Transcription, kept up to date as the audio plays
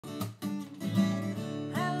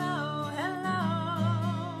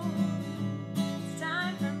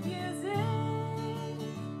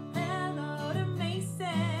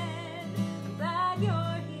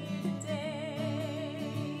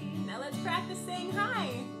saying hi.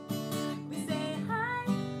 We say hi,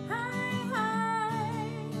 hi, hi.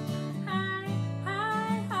 Hi,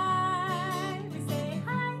 hi, hi. We say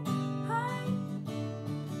hi, hi.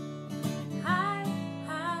 Hi,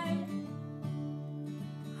 hi.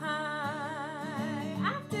 Hi.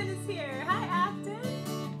 Afton is here. Hi, Afton.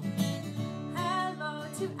 Hello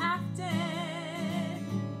to Afton.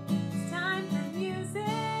 It's time for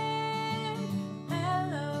music.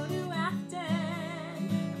 Hello to Afton.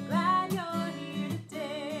 I'm glad you're here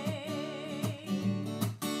today.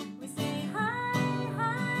 We say hi,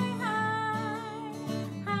 hi, hi.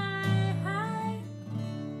 Hi, hi.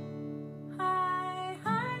 Hi,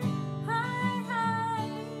 hi, hi, hi.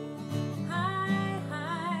 Hi,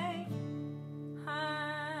 hi.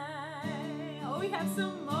 Hi. Oh, we have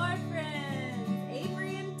some more friends.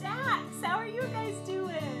 Avery and Dax. How are you guys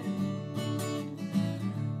doing?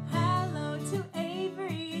 Hello to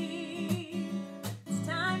Avery. It's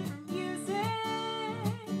time for music.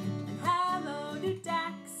 And hello to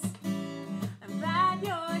Dax. I'm glad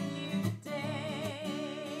you're here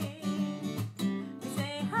today. We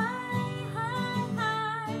say hi, hi,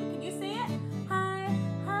 hi. Can you say it? Hi,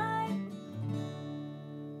 hi.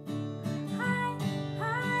 Hi,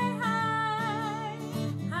 hi, hi.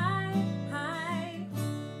 Hi, hi.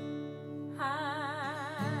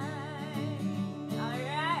 Hi.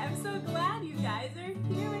 Alright, I'm so glad you guys are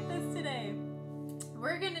here with us today.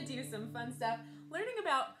 We're going to do some fun stuff, learning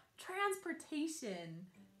about transportation.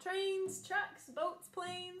 Trains, trucks, boats,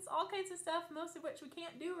 planes, all kinds of stuff, most of which we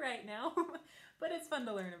can't do right now, but it's fun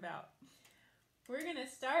to learn about. We're going to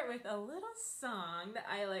start with a little song that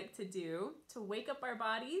I like to do to wake up our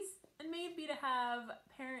bodies and maybe to have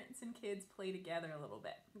parents and kids play together a little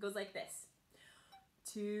bit. It goes like this.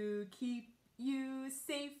 To keep you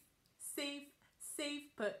safe, safe,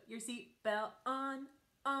 safe, put your seatbelt on,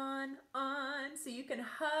 so you can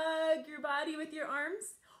hug your body with your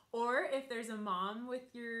arms. Or if there's a mom or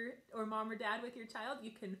dad with your child,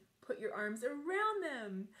 you can put your arms around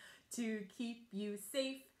them. To keep you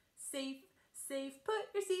safe, safe, safe,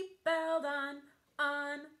 put your seatbelt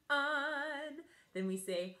on. Then we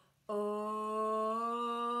say, oh,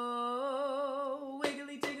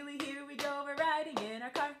 wiggly jiggly, here we go, we're riding in our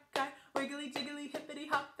car. Wiggly jiggly, hippity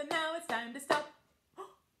hop, and now it's time to stop.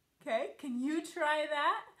 Okay, can you try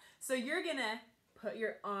that? So you're gonna put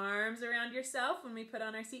your arms around yourself when we put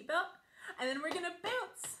on our seatbelt, and then we're gonna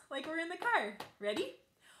bounce like we're in the car. Ready?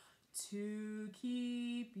 To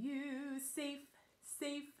keep you safe,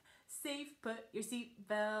 safe, safe, put your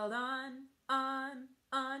seatbelt on.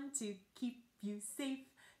 To keep you safe,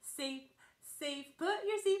 safe, safe, put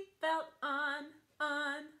your seatbelt on.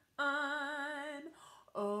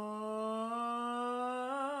 Oh,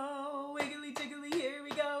 wiggly jiggly, here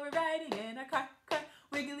we go, we're riding in our car.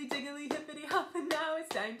 Wiggly jiggly, hippity hop, and now it's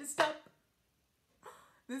time to stop.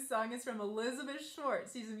 This song is from Elizabeth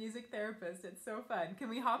Schwartz. She's a music therapist. It's so fun. Can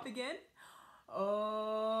we hop again?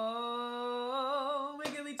 Oh,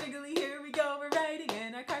 wiggly jiggly, here we go, we're riding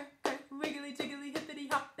in our car. Wiggly jiggly, hippity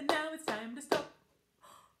hop, and now it's time to stop.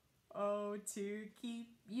 Oh, to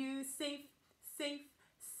keep you safe, safe,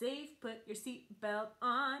 safe, put your seatbelt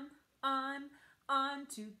on.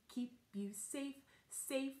 To keep you safe,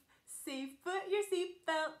 safe, safe, put your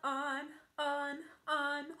seatbelt on.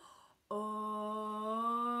 Oh,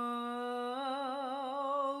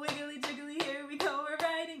 wiggly jiggly, here we go, we're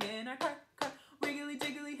riding in our car. Wiggly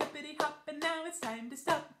jiggly, hippity hop, and now it's time to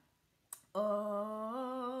stop.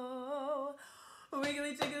 Oh,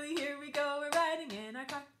 wiggly jiggly, here we go, we're riding in our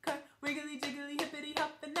car. Wiggly jiggly, hippity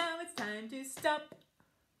hop, and now it's time to stop.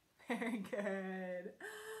 Very good.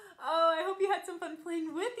 Oh, I hope you had some fun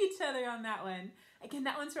playing with each other on that one. Again,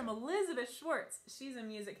 that one's from Elizabeth Schwartz. She's a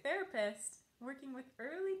music therapist working with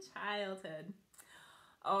early childhood.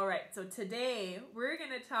 All right, so today we're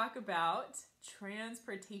going to talk about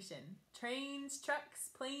transportation. Trains,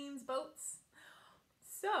 trucks, planes, boats.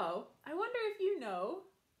 So, I wonder if you know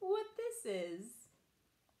what this is.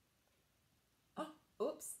 Oh,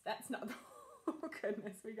 oops, that's not the... Oh,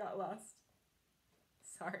 goodness, we got lost.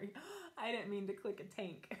 Sorry, I didn't mean to click a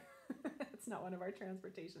tank. That's not one of our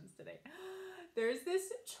transportations today. There's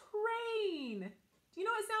this train. Do you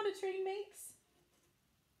know what sound a train makes?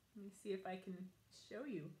 Let me see if I can show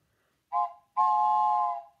you.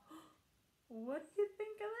 What do you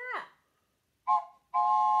think of that?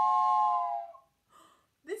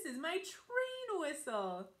 This is my train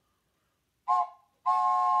whistle.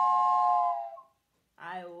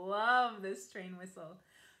 I love this train whistle.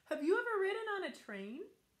 Have you ever ridden on a train?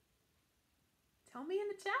 Tell me in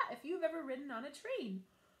the chat if you've ever ridden on a train.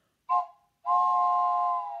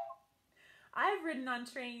 I've ridden on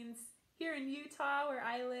trains here in Utah where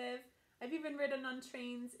I live. I've I've even ridden on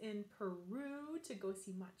trains in Peru to go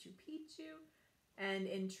see Machu Picchu, and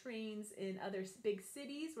in trains in other big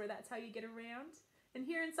cities where that's how you get around. And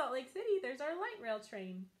here in Salt Lake City, there's our light rail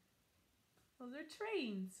train. Those are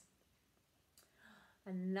trains.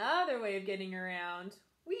 Another way of getting around,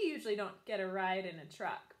 we usually don't get a ride in a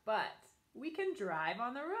truck, but we can drive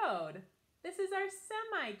on the road. This is our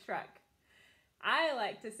semi-truck. I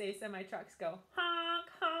like to say semi-trucks go honk,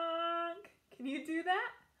 honk. Can you do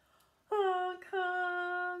that? Honk,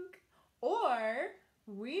 honk. Or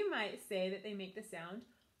we might say that they make the sound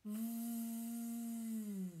V.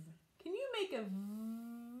 Can you make a V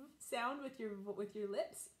sound with your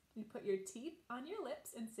lips? You put your teeth on your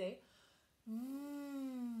lips and say V.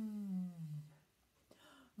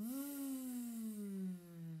 V.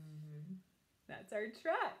 That's our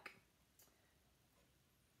truck.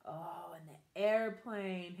 Oh, and the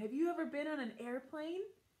airplane. Have you ever been on an airplane?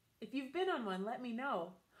 If you've been on one, let me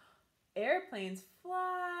know. Airplanes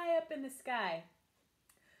fly up in the sky.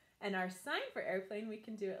 And our sign for airplane, we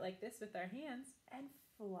can do it like this with our hands and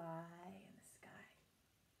fly in the sky.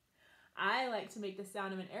 I like to make the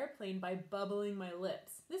sound of an airplane by bubbling my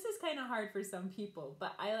lips. This is kind of hard for some people,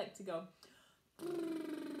 but I like to go.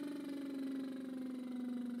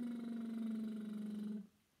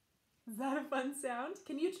 Is that a fun sound?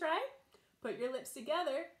 Can you try? Put your lips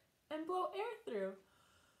together and blow air through.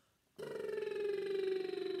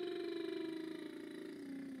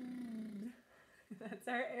 That's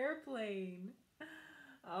our airplane.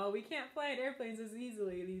 Oh, we can't fly in airplanes as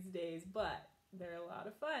easily these days, but they're a lot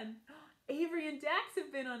of fun. Avery and Dax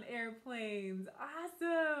have been on airplanes.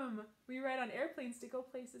 Awesome. We ride on airplanes to go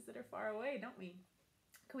places that are far away, don't we?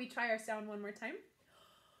 Can we try our sound one more time?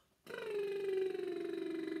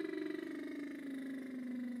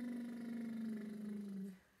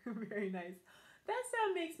 Very nice. That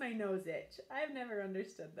sound makes my nose itch. I've never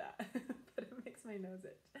understood that, but it makes my nose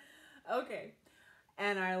itch. Okay,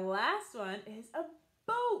 and our last one is a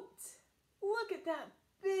boat. Look at that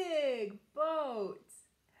big boat.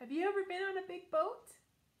 Have you ever been on a big boat?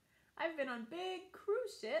 I've been on big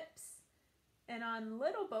cruise ships and on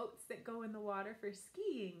little boats that go in the water for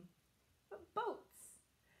skiing. But boats.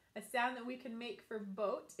 A sound that we can make for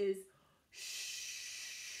boat is shh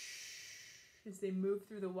as they move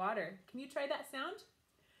through the water. Can you try that sound?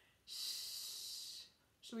 Shh.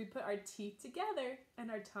 Should we put our teeth together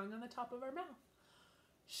and our tongue on the top of our mouth?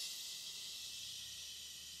 Shh.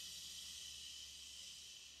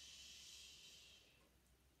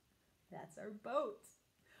 That's our boat.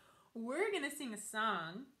 We're going to sing a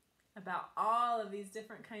song about all of these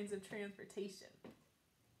different kinds of transportation.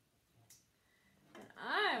 And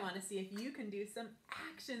I want to see if you can do some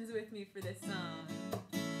actions with me for this song.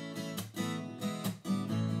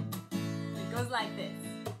 It goes like this.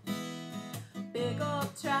 Big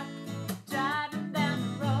old truck driving down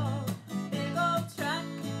the road. Big old truck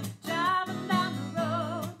driving down the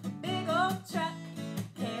road. Big old truck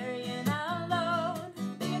carrying a load.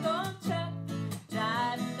 Big old truck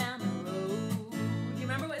driving down the road. Do you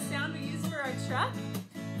remember what sound we used for our truck?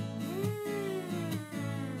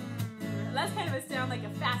 That's kind of a sound like a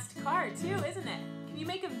fast car too, isn't it? Can you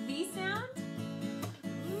make a V sound?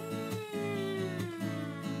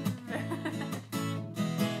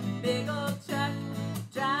 Big old truck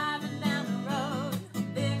driving down the road.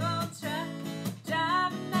 Big old truck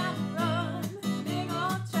driving down the road. Big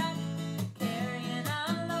old truck carrying a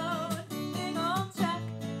load. Big old truck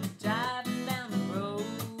driving down the road.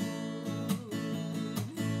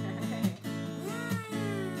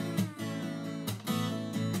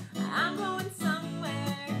 I'm going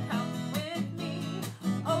somewhere, come with me.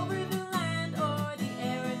 Over the land or the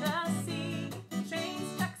air or the sea. Trains,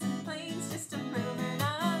 trucks, and planes just a moving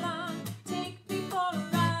along. Take me for a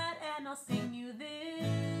ride and I'll sing you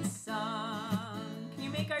this song. Can you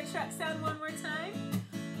make our truck sound one more time?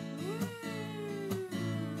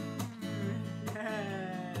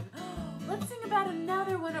 Good. Let's sing about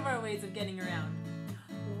another one of our ways of getting around.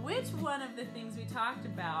 Which one of the things we talked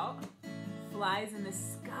about flies in the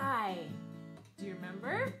sky? Do you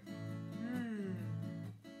remember?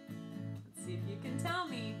 Let's see if you can tell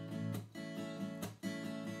me.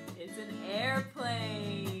 It's an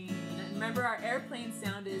airplane. Remember, our airplane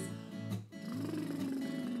sound is.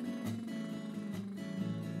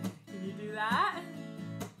 Can you do that?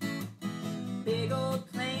 Big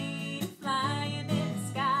old plane flying in the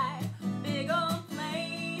sky. Big old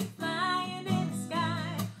plane flying in the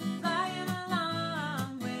sky. Flying a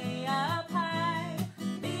long way up high.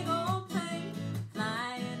 Big old plane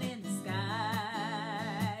flying in the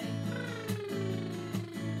sky.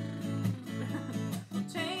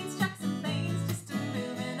 Trains, trucks, and planes just a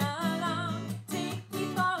moving along. Take me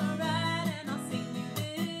for a ride.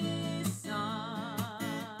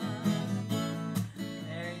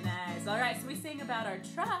 learning about our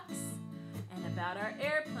trucks and about our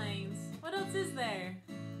airplanes. What else is there?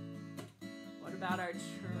 What about our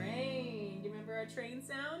train? Do you remember our train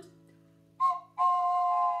sound?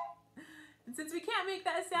 And since we can't make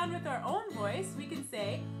that sound with our own voice, we can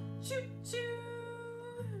say choo choo.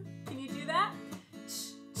 Can you do that?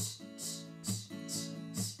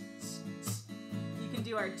 You can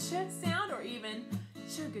do our ch sound or even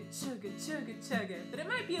chugga chugga chugga chugga, but it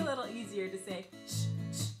might be a little easier to say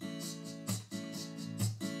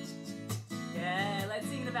yeah, let's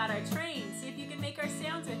sing about our train. See if you can make our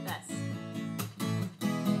sounds with us.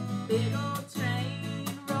 Big old train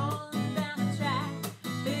rolling down the track.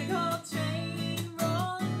 Big old train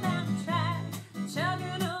rolling down the track.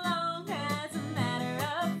 Chugging along as a matter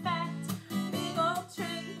of fact. Big old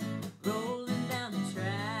train rolling down the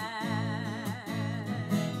track.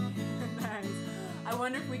 Nice. I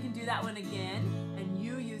wonder if we can do that one again and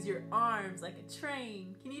you use your arms like a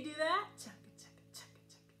train. Can you do that?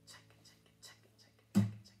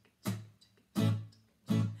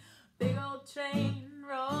 Big old train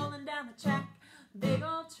rolling down the track. Big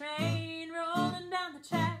old train rolling down the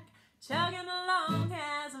track. Chugging along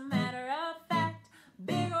as a matter of fact.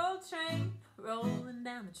 Big old train rolling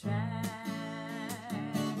down the track.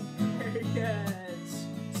 Very good.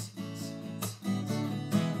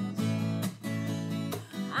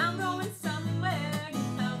 I'm going somewhere, you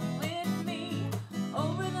come with me.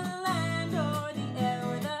 Over the land or the air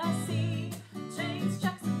or the sea. Trains,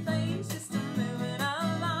 trucks, and planes just a moving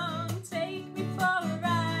along. Take me for a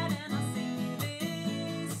ride and I'll sing you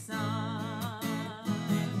this song.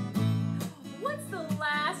 What's the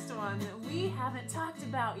last one that we haven't talked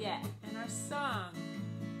about yet in our song?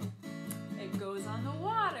 It goes on the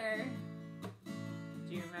water.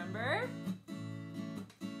 Do you remember?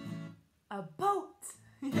 A boat.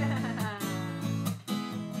 Yeah.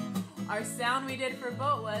 Our sound we did for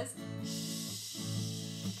boat was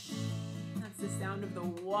shh. That's the sound of the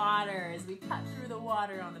water as we cut through the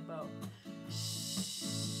water on the boat.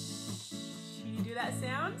 Shh. Can you do that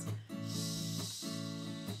sound? Shh.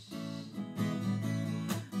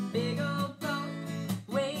 Big old boat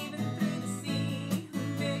waving through the sea.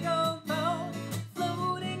 Big old boat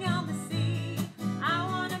floating on the sea. I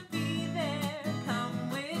wanna be there,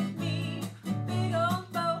 come with me. Big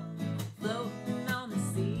old boat floating on the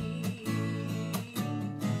sea.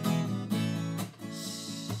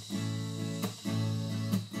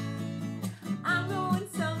 I'm going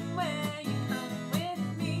somewhere, you come with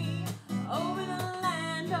me. Over the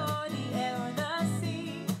land or the air or the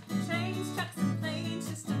sea. Trains, trucks, and planes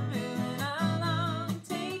just a moving along.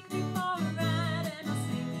 Take me for a ride and I'll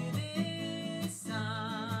sing you this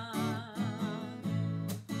song.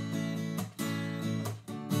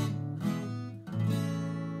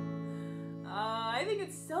 Oh, I think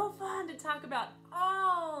it's so fun to talk about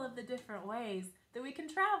all of the different ways that we can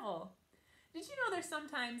travel. Did you know there's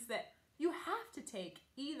sometimes that you have to take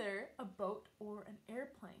either a boat or an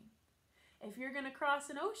airplane? If you're going to cross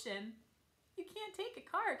an ocean, you can't take a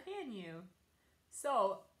car, can you?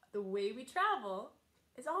 So the way we travel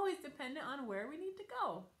is always dependent on where we need to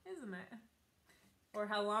go, isn't it? Or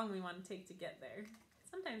how long we want to take to get there.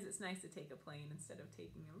 Sometimes it's nice to take a plane instead of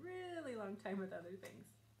taking a really long time with other things.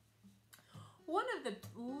 One of the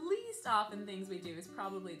least often things we do is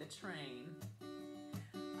probably the train.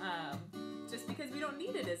 Just because we don't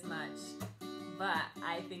need it as much. But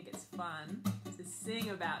I think it's fun to sing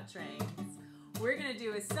about trains. We're gonna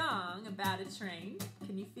do a song about a train.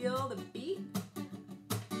 Can you feel the beat?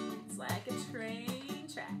 It's like a train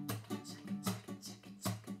track.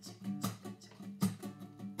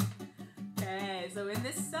 Okay, so in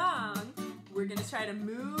this song, we're gonna try to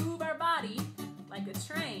move our body like a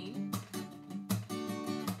train.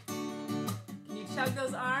 Can you chug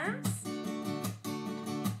those arms?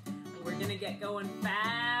 And we're gonna get going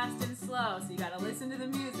fast and slow, so you gotta listen to the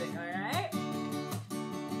music, all right?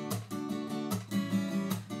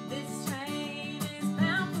 This train is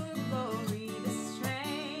bound for glory, this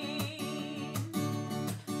train.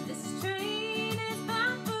 This train is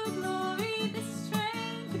bound for glory, this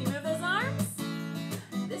train. Can you move those arms?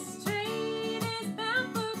 This train is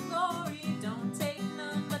bound for glory, don't take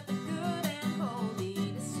none but the good and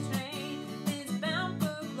holy. This train is bound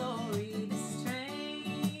for glory, this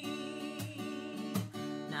train.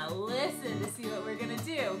 Now listen to see what we're gonna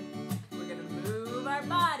do. We're gonna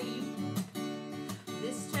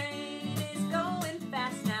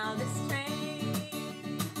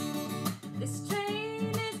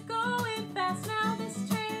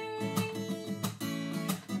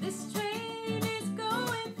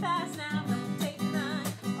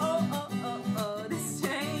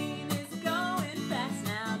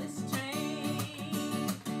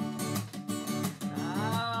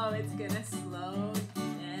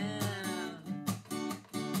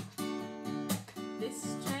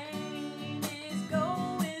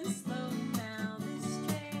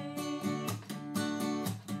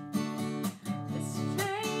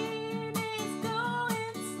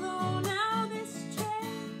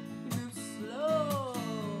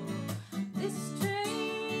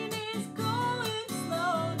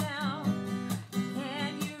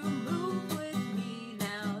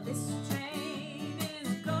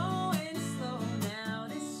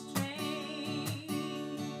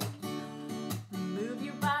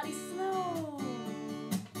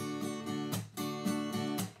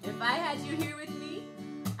had you here with me,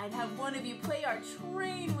 I'd have one of you play our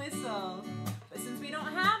train whistle. But since we don't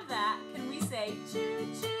have that, can we say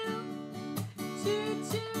choo-choo,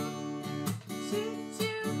 choo-choo,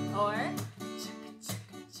 choo-choo, or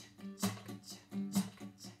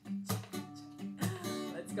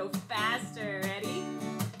let's go faster. Ready?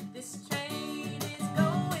 This train is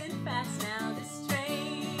going fast now. This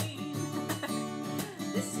train.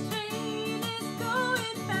 This train is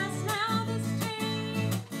going fast now. This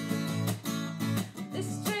train.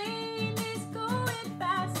 This train is going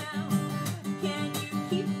fast now. Can you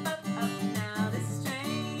keep up now? This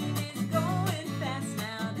train is going fast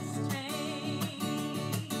now. This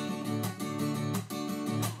train.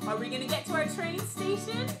 Are we gonna get to our train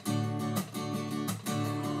station?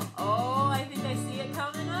 Oh, I think I see it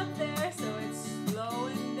coming up there, so it's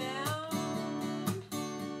slowing down.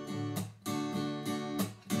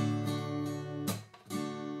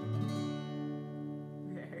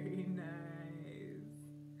 Very nice.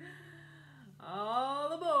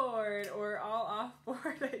 All aboard, or all off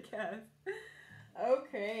board, I guess.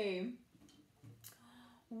 Okay.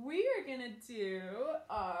 We are gonna do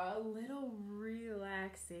a little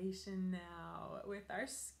relaxation now with our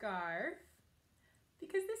scarf.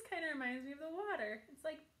 Because this kind of reminds me of the water. It's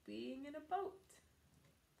like being in a boat,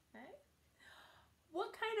 okay?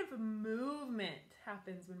 What kind of movement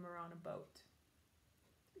happens when we're on a boat?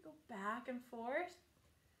 We go back and forth.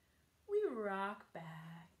 We rock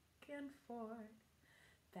back and forth,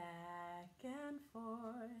 back and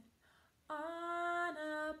forth. On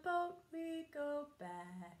a boat we go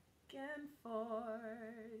back and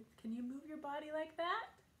forth. Can you move your body like that?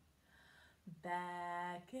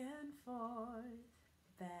 Back and forth.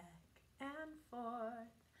 Back and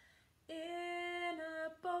forth. In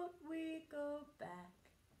a boat we go back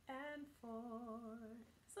and forth.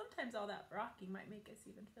 Sometimes all that rocking might make us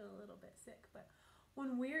even feel a little bit sick, but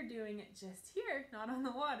when we're doing it just here, not on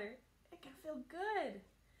the water, it can feel good.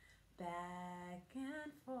 Back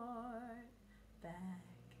and forth, back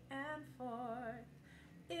and forth.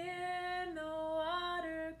 In the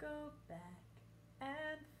water go back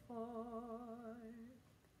and forth.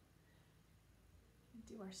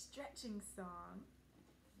 Do our stretching song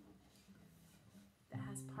that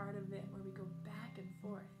has part of it where we go back and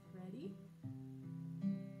forth. Ready?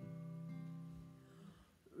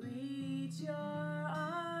 Reach your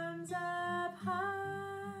arms up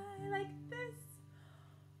high like this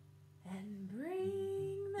and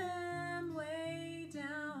bring them way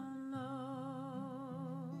down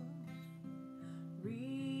low.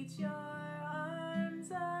 Reach your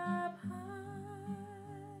arms up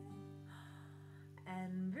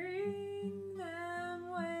and bring them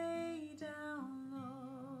way down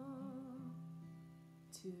low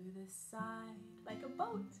to the side like a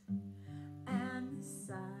boat, and the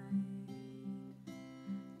side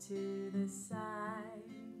to the side,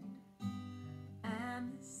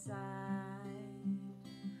 and the side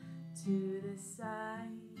to the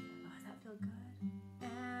side. Oh, does that feel good?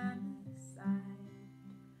 And the side.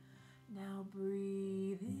 Now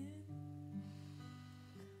breathe in.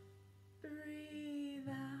 Breathe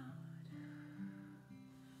out,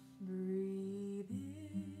 breathe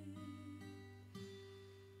in,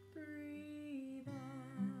 breathe out.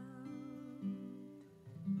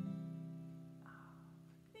 Oh,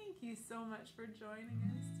 thank you so much for joining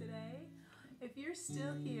us today. If you're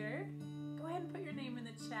still here, go ahead and put your name in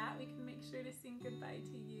the chat. We can make sure to sing goodbye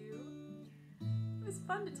to you. It was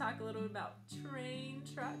fun to talk a little bit about train,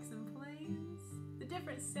 trucks, and planes, the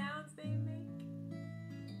different sounds they make.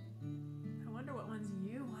 I wonder what ones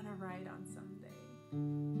you want to ride on someday.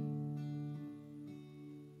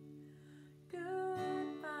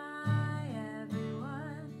 Goodbye,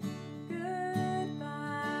 everyone.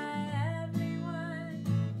 Goodbye, everyone.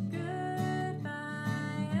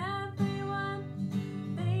 Goodbye, everyone.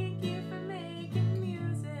 Thank you for making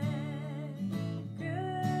music.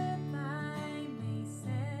 Goodbye,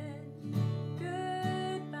 Mason.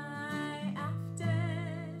 Goodbye,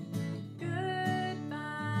 Afton.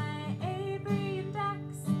 Goodbye, Avery and Dax.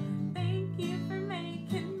 Thank you for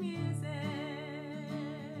making music.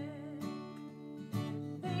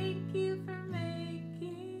 Thank you for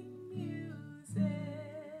making music.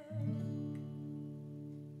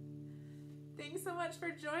 Thanks so much for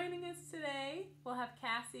joining us today. We'll have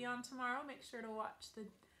Cassie on tomorrow. Make sure to watch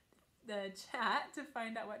the chat to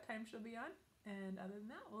find out what time she'll be on. And other than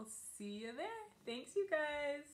that, we'll see you there. Thanks, you guys.